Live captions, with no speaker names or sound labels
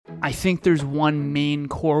I think there's one main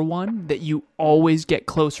core one that you always get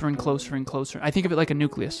closer and closer and closer. I think of it like a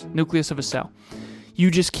nucleus of a cell.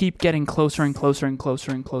 You just keep getting closer and closer and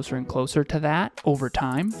closer and closer and closer to that over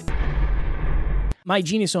time. My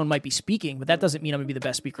genius zone might be speaking, but that doesn't mean I'm going to be the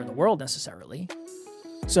best speaker in the world necessarily.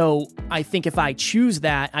 So I think if I choose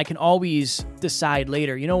that, I can always decide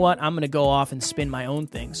later, you know what, I'm going to go off and spin my own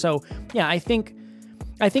thing. So yeah, I think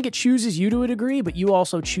it chooses you to a degree, but you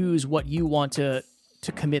also choose what you want to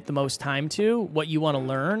commit the most time to, what you want to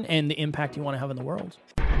learn, and the impact you want to have in the world.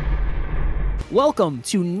 Welcome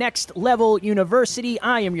to Next Level University.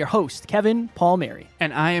 I am your host, Kevin Palmieri.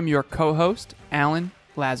 And I am your co-host, Alan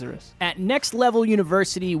Lazarus. At Next Level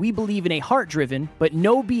University, we believe in a heart-driven but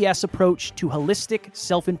no BS approach to holistic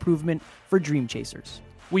self-improvement for dream chasers.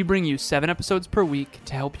 We bring you 7 episodes per week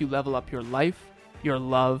to help you level up your life, your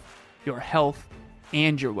love, your health,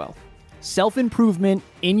 and your wealth. Self-improvement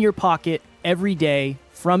in your pocket every day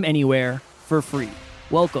from anywhere for free.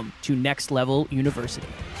 Welcome to Next Level University.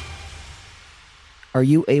 Are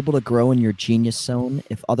you able to grow in your genius zone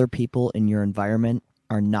if other people in your environment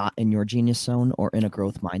are not in your genius zone or in a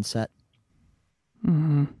growth mindset?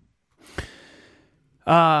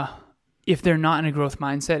 If they're not in a growth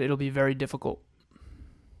mindset, it'll be very difficult.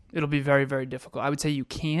 It'll be very, very difficult. I would say you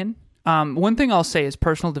can. One thing I'll say is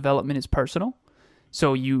personal development is personal.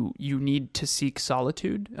 So you need to seek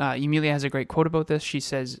solitude. Emilia has a great quote about this. She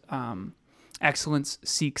says, excellence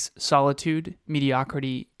seeks solitude.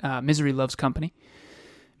 Misery loves company.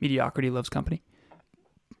 Mediocrity loves company.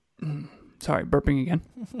 Sorry, burping again.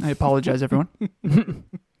 I apologize, everyone.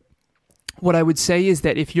 What I would say is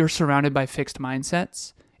that if you're surrounded by fixed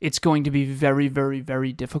mindsets, it's going to be very, very,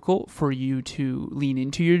 very difficult for you to lean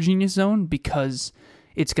into your genius zone because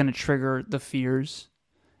it's going to trigger the fears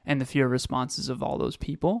and the fear responses of all those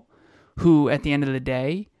people who, at the end of the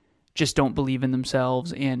day, just don't believe in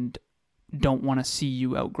themselves and don't want to see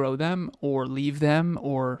you outgrow them or leave them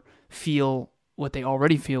or feel what they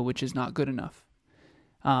already feel, which is not good enough.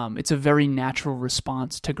 It's a very natural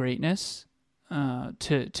response to greatness,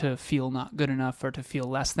 to feel not good enough or to feel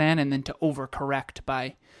less than, and then to overcorrect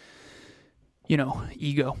by,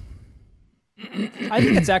 ego. I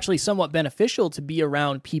think it's actually somewhat beneficial to be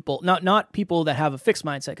around people, not people that have a fixed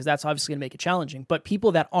mindset, because that's obviously going to make it challenging, but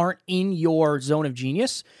people that aren't in your zone of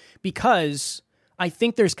genius, because I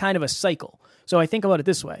think there's kind of a cycle. So I think about it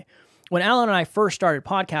this way. When Alan and I first started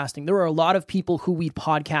podcasting, there were a lot of people who we'd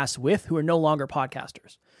podcast with who are no longer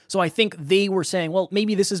podcasters. So I think they were saying, well,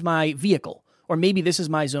 maybe this is my vehicle, or maybe this is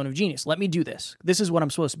my zone of genius. Let me do this. This is what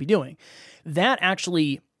I'm supposed to be doing. That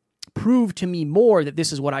actually proved to me more that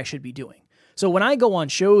this is what I should be doing. So when I go on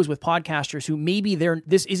shows with podcasters who maybe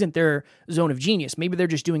this isn't their zone of genius, maybe they're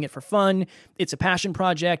just doing it for fun, it's a passion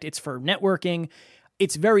project, it's for networking,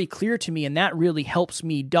 it's very clear to me, and that really helps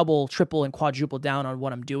me double, triple, and quadruple down on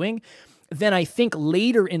what I'm doing. Then I think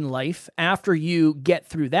later in life, after you get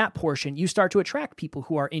through that portion, you start to attract people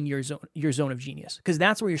who are in your zone of genius, because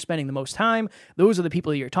that's where you're spending the most time. Those are the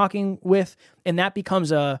people that you're talking with, and that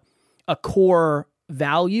becomes a core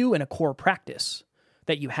value and a core practice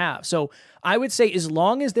that you have. So I would say as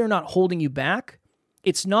long as they're not holding you back,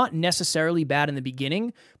 it's not necessarily bad in the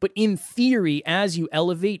beginning, but in theory, as you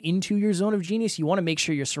elevate into your zone of genius, you want to make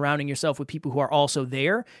sure you're surrounding yourself with people who are also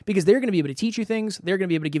there, because they're going to be able to teach you things. They're going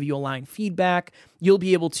to be able to give you aligned feedback. You'll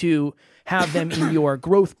be able to have them in your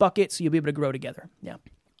growth bucket, so you'll be able to grow together. Yeah.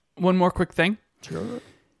 One more quick thing. Sure.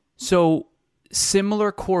 So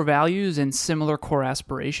similar core values and similar core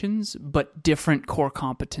aspirations, but different core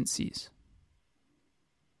competencies.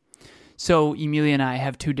 So Emilia and I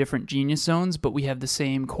have 2 different genius zones, but we have the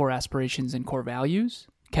same core aspirations and core values.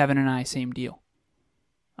 Kevin and I, same deal.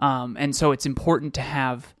 And so it's important to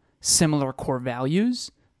have similar core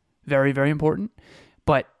values, very, very important,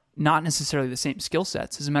 but not necessarily the same skill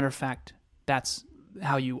sets. As a matter of fact, that's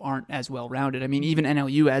how you aren't as well-rounded. I mean, even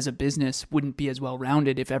NLU as a business wouldn't be as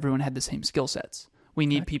well-rounded if everyone had the same skill sets. We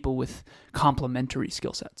need people with complementary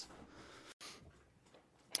skill sets.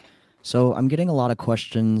 So I'm getting a lot of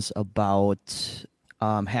questions about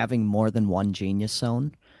having more than one genius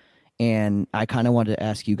zone. And I kind of wanted to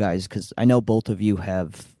ask you guys, because I know both of you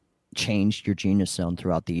have changed your genius zone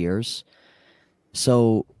throughout the years.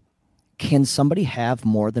 So can somebody have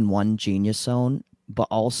more than one genius zone, but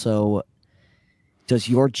also does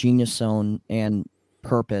your genius zone and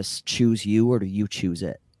purpose choose you, or do you choose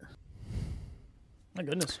it? My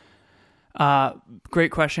goodness. Great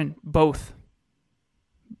question. Both.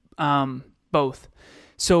 Both.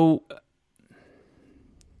 So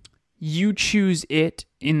you choose it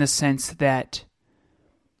in the sense that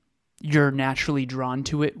you're naturally drawn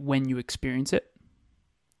to it when you experience it.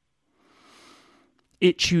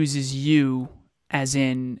 it chooses you, as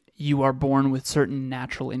in you are born with certain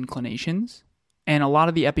natural inclinations. And a lot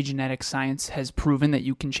of the epigenetic science has proven that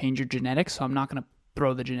you can change your genetics, so I'm not going to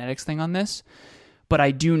throw the genetics thing on this. But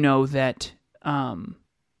I do know that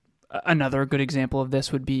another good example of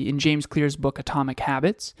this would be in James Clear's book, Atomic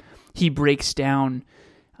Habits. He breaks down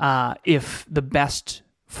if the best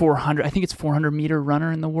 400-meter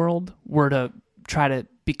runner in the world were to try to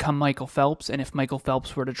become Michael Phelps, and if Michael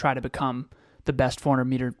Phelps were to try to become the best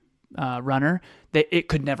 400-meter runner, that it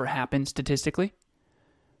could never happen statistically.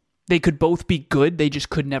 They could both be good, they just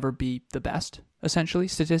could never be the best, essentially,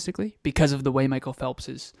 statistically, because of the way Michael Phelps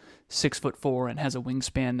is 6'4" and has a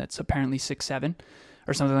wingspan that's apparently 6'7"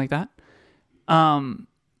 or something like that.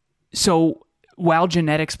 So while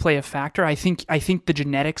genetics play a factor, I think the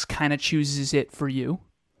genetics kind of chooses it for you.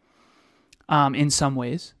 In some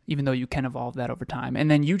ways, even though you can evolve that over time.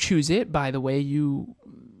 And then you choose it by the way you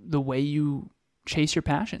chase your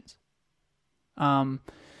passions. And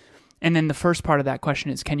then the first part of that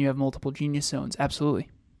question is, can you have multiple genius zones? Absolutely.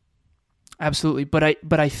 Absolutely. But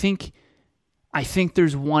I think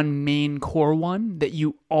there's one main core one that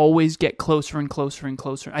you always get closer and closer and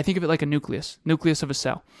closer. I think of it like a nucleus of a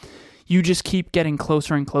cell. You just keep getting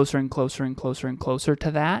closer and closer and closer and closer and closer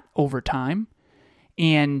to that over time.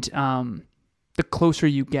 And, the closer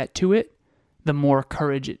you get to it, the more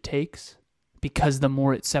courage it takes, because the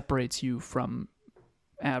more it separates you from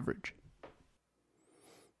average.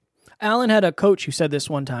 Alan had a coach who said this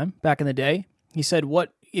one time back in the day. He said,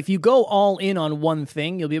 if you go all in on one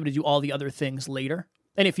thing, you'll be able to do all the other things later.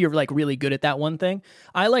 And if you're like really good at that one thing,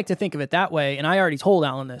 I like to think of it that way. And I already told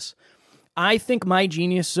Alan this. I think my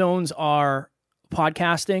genius zones are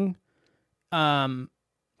podcasting,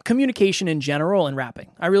 communication in general, and rapping.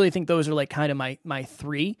 I really think those are like kind of my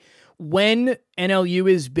three. When NLU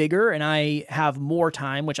is bigger and I have more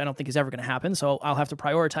time, which I don't think is ever going to happen, so I'll have to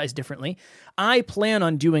prioritize differently, I plan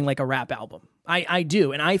on doing like a rap album. I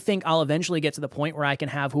do. And I think I'll eventually get to the point where I can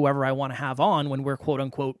have whoever I want to have on when we're quote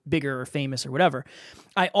unquote bigger or famous or whatever.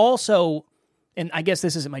 I also, and I guess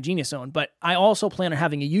this isn't my genius zone, but I also plan on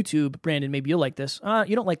having a YouTube. Brandon, maybe you'll like this.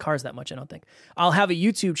 You don't like cars that much, I don't think. I'll have a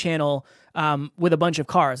YouTube channel with a bunch of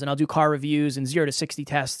cars, and I'll do car reviews and 0 to 60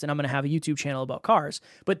 tests, and I'm going to have a YouTube channel about cars.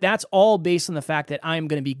 But that's all based on the fact that I'm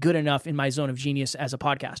going to be good enough in my zone of genius as a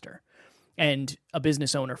podcaster and a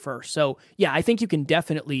business owner first. So yeah, I think you can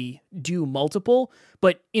definitely do multiple,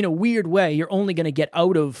 but in a weird way, you're only going to get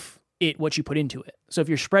out of it what you put into it. So if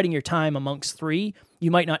you're spreading your time amongst three, you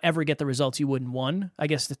might not ever get the results you would in one. I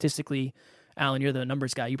guess statistically, Alan, you're the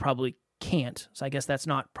numbers guy. You probably can't. So I guess that's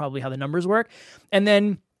not probably how the numbers work. And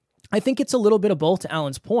then I think it's a little bit of both, to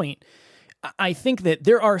Alan's point. I think that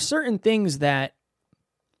there are certain things that,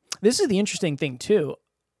 this is the interesting thing too.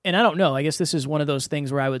 And I don't know, I guess this is one of those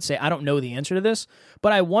things where I would say, I don't know the answer to this,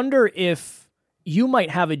 but I wonder if you might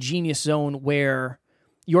have a genius zone where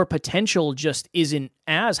your potential just isn't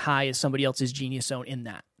as high as somebody else's genius zone in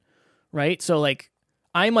that, right? So like,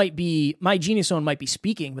 my genius zone might be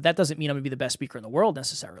speaking, but that doesn't mean I'm gonna be the best speaker in the world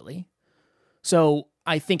necessarily. So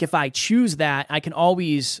I think if I choose that, I can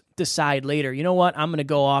always decide later, you know what, I'm gonna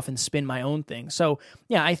go off and spin my own thing. So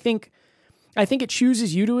yeah, I think it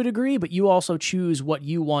chooses you to a degree, but you also choose what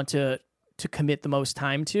you want to commit the most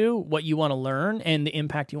time to, what you want to learn, and the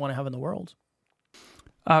impact you want to have in the world.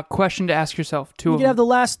 Question to ask yourself. You can have the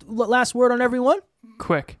last word on everyone.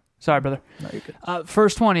 Quick. Sorry, brother. No, you're good.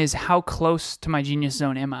 First one is, how close to my genius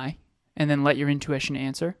zone am I? And then let your intuition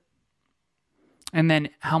answer. And then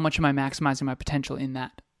how much am I maximizing my potential in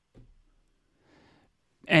that?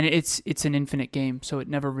 And it's an infinite game, so it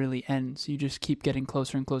never really ends. You just keep getting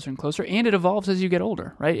closer and closer and closer, and it evolves as you get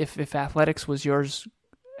older, right? If athletics was yours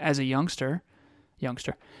as a youngster,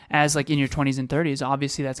 as like in your 20s and 30s,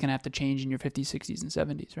 obviously that's going to have to change in your 50s, 60s, and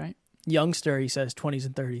 70s, right? Youngster, he says, 20s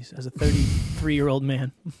and 30s, as a 33-year-old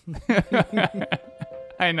man.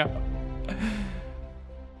 I know.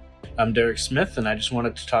 I'm Derek Smith, and I just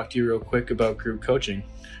wanted to talk to you real quick about group coaching.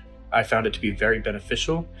 I found it to be very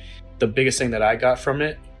beneficial. The biggest thing that I got from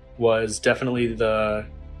it was definitely the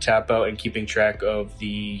tap out and keeping track of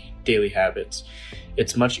the daily habits.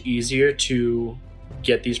 It's much easier to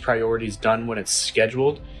get these priorities done when it's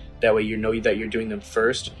scheduled. That way you know that you're doing them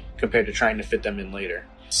first compared to trying to fit them in later.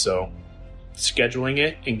 So scheduling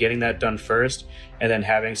it and getting that done first, and then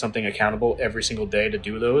having something accountable every single day to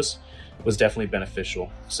do those was definitely beneficial.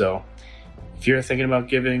 So if you're thinking about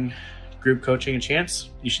giving group coaching a chance,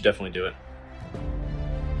 you should definitely do it.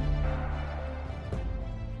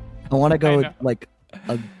 I want to go like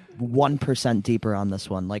a 1% deeper on this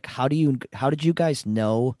one. Like, how did you guys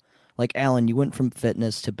know? Like, Alan, you went from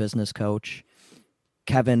fitness to business coach.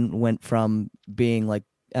 Kevin went from being like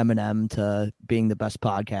Eminem to being the best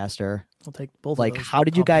podcaster. I'll take both. Like, of those how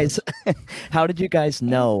did you guys, compliments. how did you guys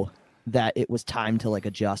know that it was time to like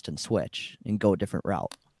adjust and switch and go a different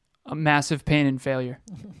route? A massive pain and failure.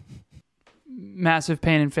 Massive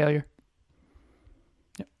pain and failure.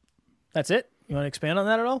 That's it? You want to expand on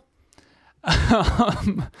that at all?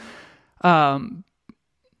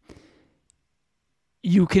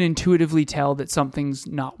 You can intuitively tell that something's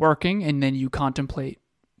not working, and then you contemplate.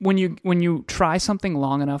 When you try something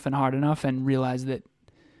long enough and hard enough and realize that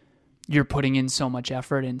you're putting in so much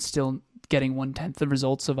effort and still getting 1/10 the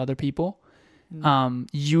results of other people,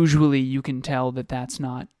 usually you can tell that that's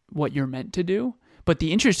not what you're meant to do. But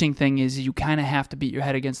the interesting thing is you kind of have to beat your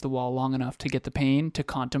head against the wall long enough to get the pain to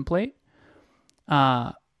contemplate.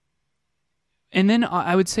 And then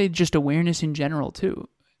I would say just awareness in general too.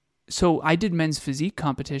 So I did men's physique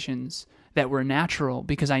competitions that were natural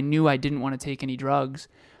because I knew I didn't want to take any drugs,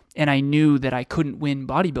 and I knew that I couldn't win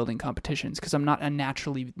bodybuilding competitions because I'm not a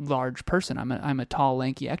naturally large person. I'm a tall,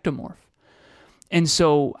 lanky ectomorph. And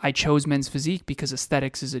so I chose men's physique because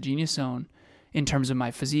aesthetics is a genius zone in terms of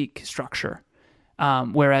my physique structure.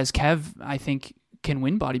 Whereas Kev, I think, can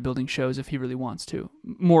win bodybuilding shows if he really wants to.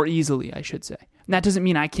 More easily, I should say. And that doesn't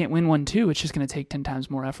mean I can't win one too. It's just going to take 10 times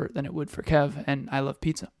more effort than it would for Kev, and I love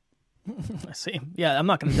pizza. I see. Yeah, I'm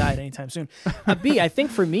not going to diet anytime soon. B, I think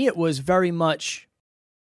for me it was very much,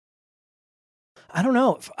 I don't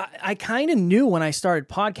know. I kind of knew when I started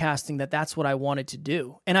podcasting that that's what I wanted to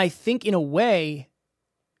do. And I think in a way,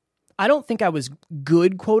 I don't think I was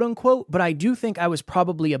good, quote unquote, but I do think I was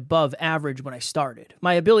probably above average when I started.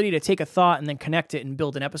 My ability to take a thought and then connect it and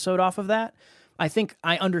build an episode off of that, I think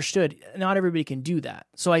I understood not everybody can do that.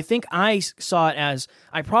 So I think I saw it as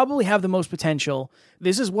I probably have the most potential.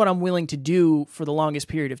 This is what I'm willing to do for the longest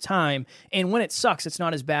period of time. And when it sucks, it's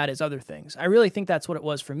not as bad as other things. I really think that's what it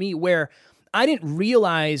was for me, where I didn't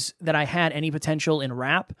realize that I had any potential in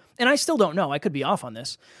rap. And I still don't know. I could be off on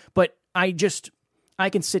this. But I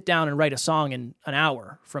can sit down and write a song in an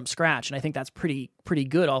hour from scratch. And I think that's pretty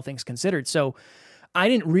good, all things considered. So I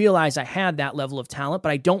didn't realize I had that level of talent,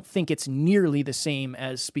 but I don't think it's nearly the same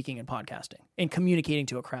as speaking and podcasting and communicating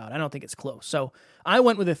to a crowd. I don't think it's close. So I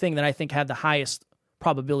went with the thing that I think had the highest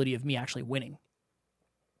probability of me actually winning.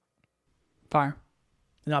 Fire.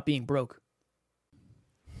 Not being broke.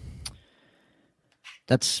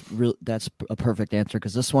 That's a perfect answer,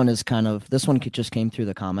 because this one just came through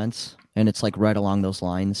the comments, and it's like right along those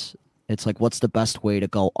lines. It's like, what's the best way to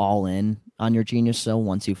go all in on your genius zone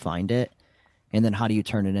once you find it? And then how do you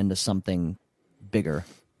turn it into something bigger?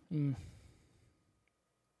 You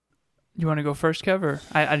want to go first, Kev, or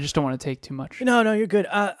I just don't want to take too much? No, you're good.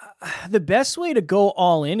 The best way to go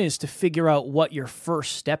all in is to figure out what your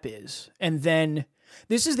first step is. And then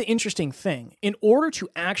this is the interesting thing. In order to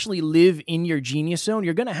actually live in your genius zone,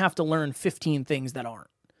 you're going to have to learn 15 things that aren't.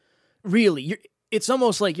 Really, it's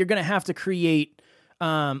almost like you're going to have to create,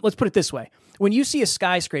 let's put it this way. When you see a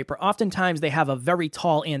skyscraper, oftentimes they have a very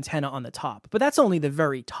tall antenna on the top, but that's only the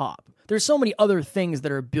very top. There's so many other things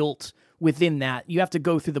that are built within that. You have to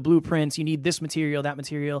go through the blueprints. You need this material, that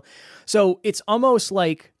material. So it's almost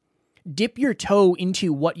like dip your toe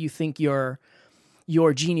into what you think your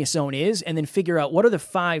genius zone is, and then figure out what are the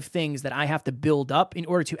 5 things that I have to build up in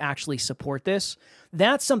order to actually support this.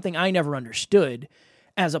 That's something I never understood.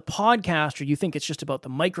 As a podcaster, you think it's just about the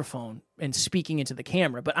microphone and speaking into the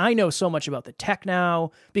camera, but I know so much about the tech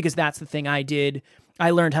now because that's the thing I did.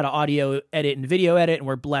 I learned how to audio edit and video edit, and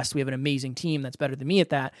we're blessed. We have an amazing team that's better than me at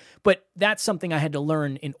that. But that's something I had to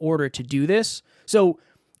learn in order to do this. So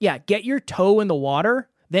yeah, get your toe in the water,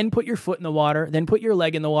 then put your foot in the water, then put your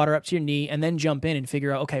leg in the water up to your knee, and then jump in and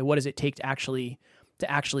figure out, okay, what does it take to actually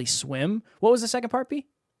swim? What was the second part, B?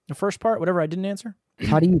 The first part, whatever I didn't answer?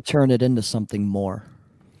 How do you turn it into something more?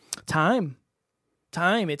 Time.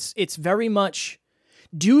 It's very much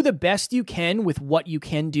do the best you can with what you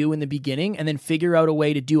can do in the beginning, and then figure out a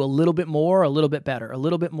way to do a little bit more, a little bit better, a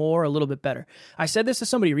little bit more, a little bit better. I said this to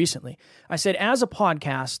somebody recently. I said, as a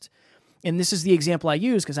podcast, and this is the example I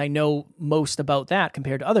use because I know most about that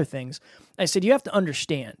compared to other things. I said, you have to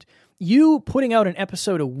understand, you putting out an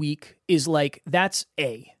episode a week is like, that's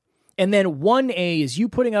A. And then 1A is you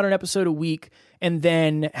putting out an episode a week and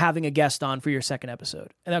then having a guest on for your second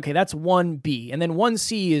episode. And okay, that's 1B. And then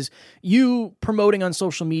 1C is you promoting on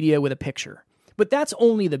social media with a picture. But that's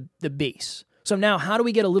only the base. So now how do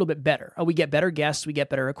we get a little bit better? We get better guests, we get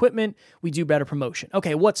better equipment, we do better promotion.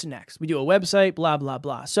 Okay, what's next? We do a website, blah, blah,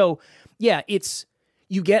 blah. So yeah, it's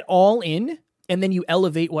you get all in, and then you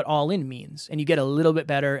elevate what all in means, and you get a little bit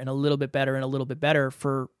better and a little bit better and a little bit better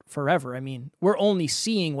for forever. I mean, we're only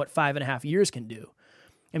seeing what 5.5 years can do.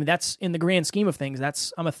 I mean, that's in the grand scheme of things.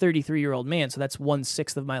 I'm a 33-year-old man, so that's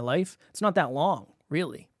 1/6 of my life. It's not that long,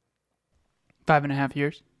 really. 5.5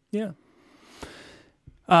 years. Yeah.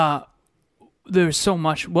 There's so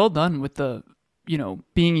much. Well done with the,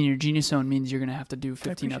 being in your genius zone means you're going to have to do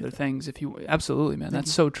 15 other things. Absolutely, man.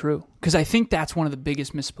 That's so true. Because I think that's one of the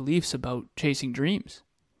biggest misbeliefs about chasing dreams.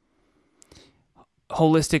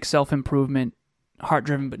 Holistic self-improvement,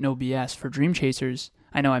 heart-driven but no BS for dream chasers.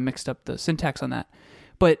 I know I mixed up the syntax on that.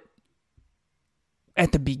 But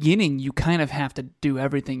at the beginning, you kind of have to do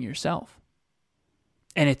everything yourself.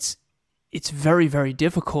 And it's very, very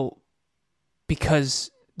difficult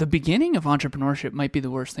because the beginning of entrepreneurship might be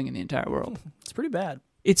the worst thing in the entire world. It's pretty bad.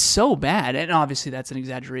 It's so bad. And obviously that's an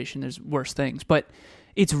exaggeration. There's worse things. But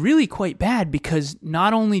it's really quite bad because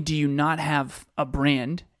not only do you not have a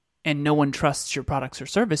brand and no one trusts your products or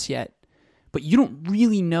service yet, but you don't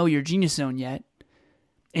really know your genius zone yet,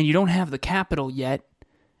 and you don't have the capital yet,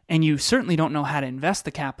 and you certainly don't know how to invest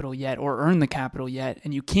the capital yet or earn the capital yet,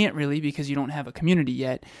 and you can't really because you don't have a community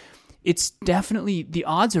yet. It's definitely, the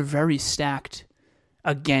odds are very stacked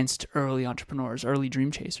against early entrepreneurs, early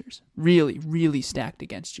dream chasers. Really, really stacked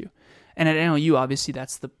against you. And at NLU, obviously,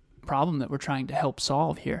 that's the problem that we're trying to help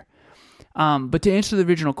solve here. But to answer the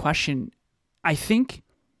original question, I think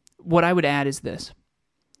what I would add is this.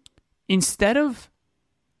 Instead of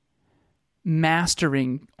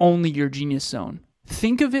mastering only your genius zone,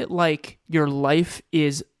 think of it like your life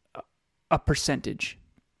is a percentage.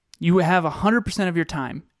 You have 100% of your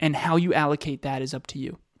time, and how you allocate that is up to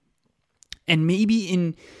you. And maybe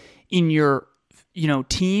in your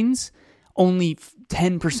teens, only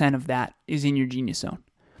 10% of that is in your genius zone.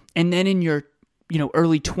 And then in your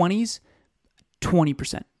early 20s,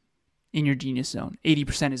 20% in your genius zone.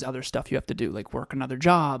 80% is other stuff you have to do, like work another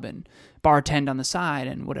job and bartend on the side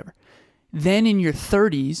and whatever. Then in your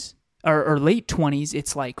 30s or late 20s,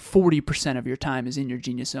 it's like 40% of your time is in your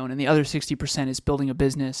genius zone, and the other 60% is building a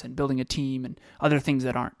business and building a team and other things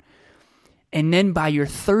that aren't. And then by your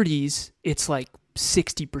 30s, it's like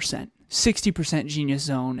 60% genius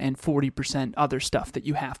zone and 40% other stuff that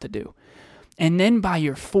you have to do. And then by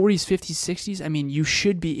your 40s, 50s, 60s, I mean, you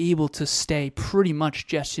should be able to stay pretty much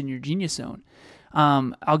just in your genius zone.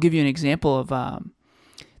 I'll give you an example of,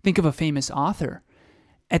 think of a famous author.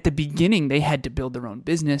 At the beginning, they had to build their own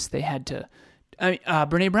business. They had to,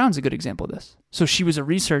 Brene Brown's a good example of this. So she was a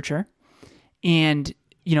researcher, and,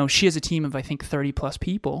 she has a team of, I think, 30 plus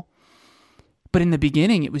people. But in the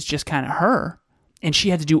beginning, it was just kind of her, and she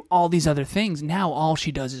had to do all these other things. Now all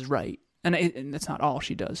she does is write. And that's not all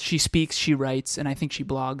she does. She speaks, she writes, and I think she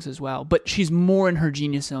blogs as well. But she's more in her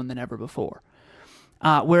genius zone than ever before.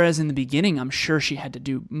 Whereas in the beginning, I'm sure she had to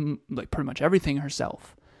do like pretty much everything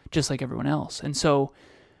herself, just like everyone else. And so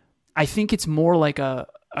I think it's more like a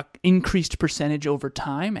increased percentage over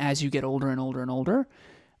time as you get older and older and older,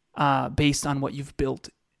 based on what you've built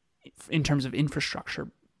in terms of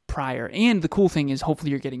infrastructure prior. And the cool thing is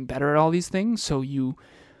hopefully you're getting better at all these things, so you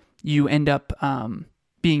end up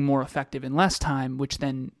being more effective in less time, which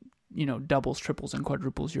then doubles, triples, and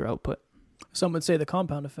quadruples your output. Some would say the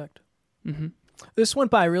compound effect. Mm-hmm. This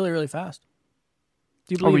went by really, really fast.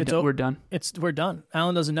 Do you believe it's over? We're done. We're done.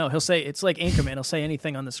 Alan doesn't know. He'll say it's like Anchorman. He'll say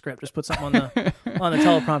anything on the script. Just put something on the on the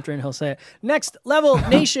teleprompter, and he'll say it. Next Level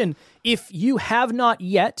Nation. If you have not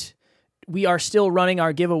yet, we are still running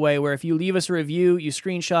our giveaway where if you leave us a review, you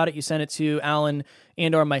screenshot it, you send it to Alan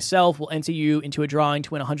and or myself, we'll enter you into a drawing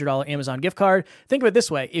to win a $100 Amazon gift card. Think of it this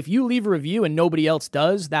way. If you leave a review and nobody else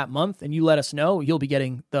does that month and you let us know, you'll be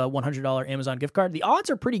getting the $100 Amazon gift card. The odds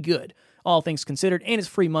are pretty good, all things considered, and it's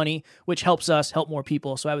free money, which helps us help more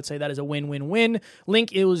people. So I would say that is a win-win-win.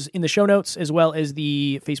 Link is in the show notes as well as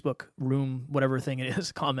the Facebook room, whatever thing it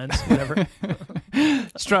is, comments, whatever.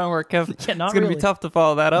 Strong work, Kev. Yeah, not it's going to really. be tough to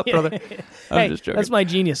follow that up, brother. I'm just joking. That's my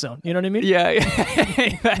genius zone. You know what I mean?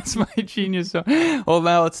 Yeah, that's my genius zone. Well,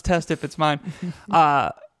 now let's test if it's mine.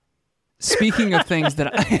 Speaking of things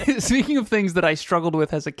that I struggled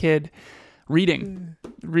with as a kid, reading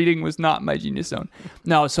was not my genius zone.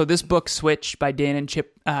 No, so this book Switch by Dan and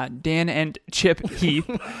Chip Heath.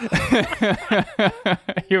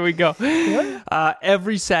 Here we go.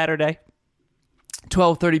 Every Saturday,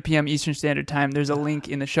 12:30 p.m. Eastern Standard Time. There's a link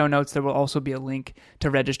in the show notes. There will also be a link to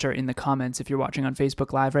register in the comments if you're watching on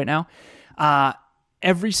Facebook Live right now.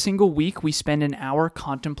 Every single week, we spend an hour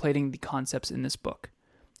contemplating the concepts in this book.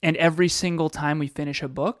 And every single time we finish a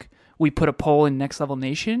book, we put a poll in Next Level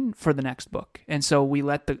Nation for the next book. And so we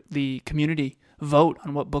let the community vote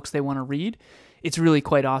on what books they want to read. It's really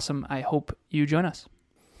quite awesome. I hope you join us.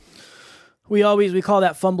 We call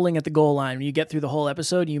that fumbling at the goal line. When you get through the whole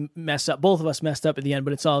episode, you mess up. Both of us messed up at the end,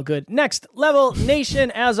 but it's all good. Next Level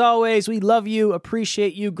Nation, as always, we love you,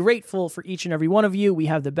 appreciate you, grateful for each and every one of you. We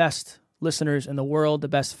have the best listeners in the world, the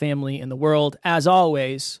best family in the world. As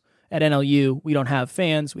always, at NLU, we don't have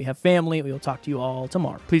fans, we have family. We will talk to you all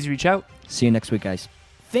tomorrow. Please reach out. See you next week, guys.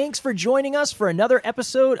 Thanks for joining us for another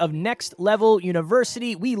episode of Next Level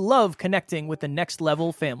University. We love connecting with the Next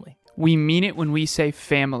Level family. We mean it when we say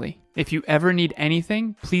family. If you ever need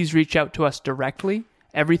anything, please reach out to us directly.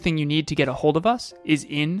 Everything you need to get a hold of us is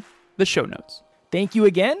in the show notes. Thank you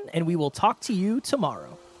again, and we will talk to you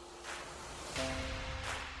tomorrow.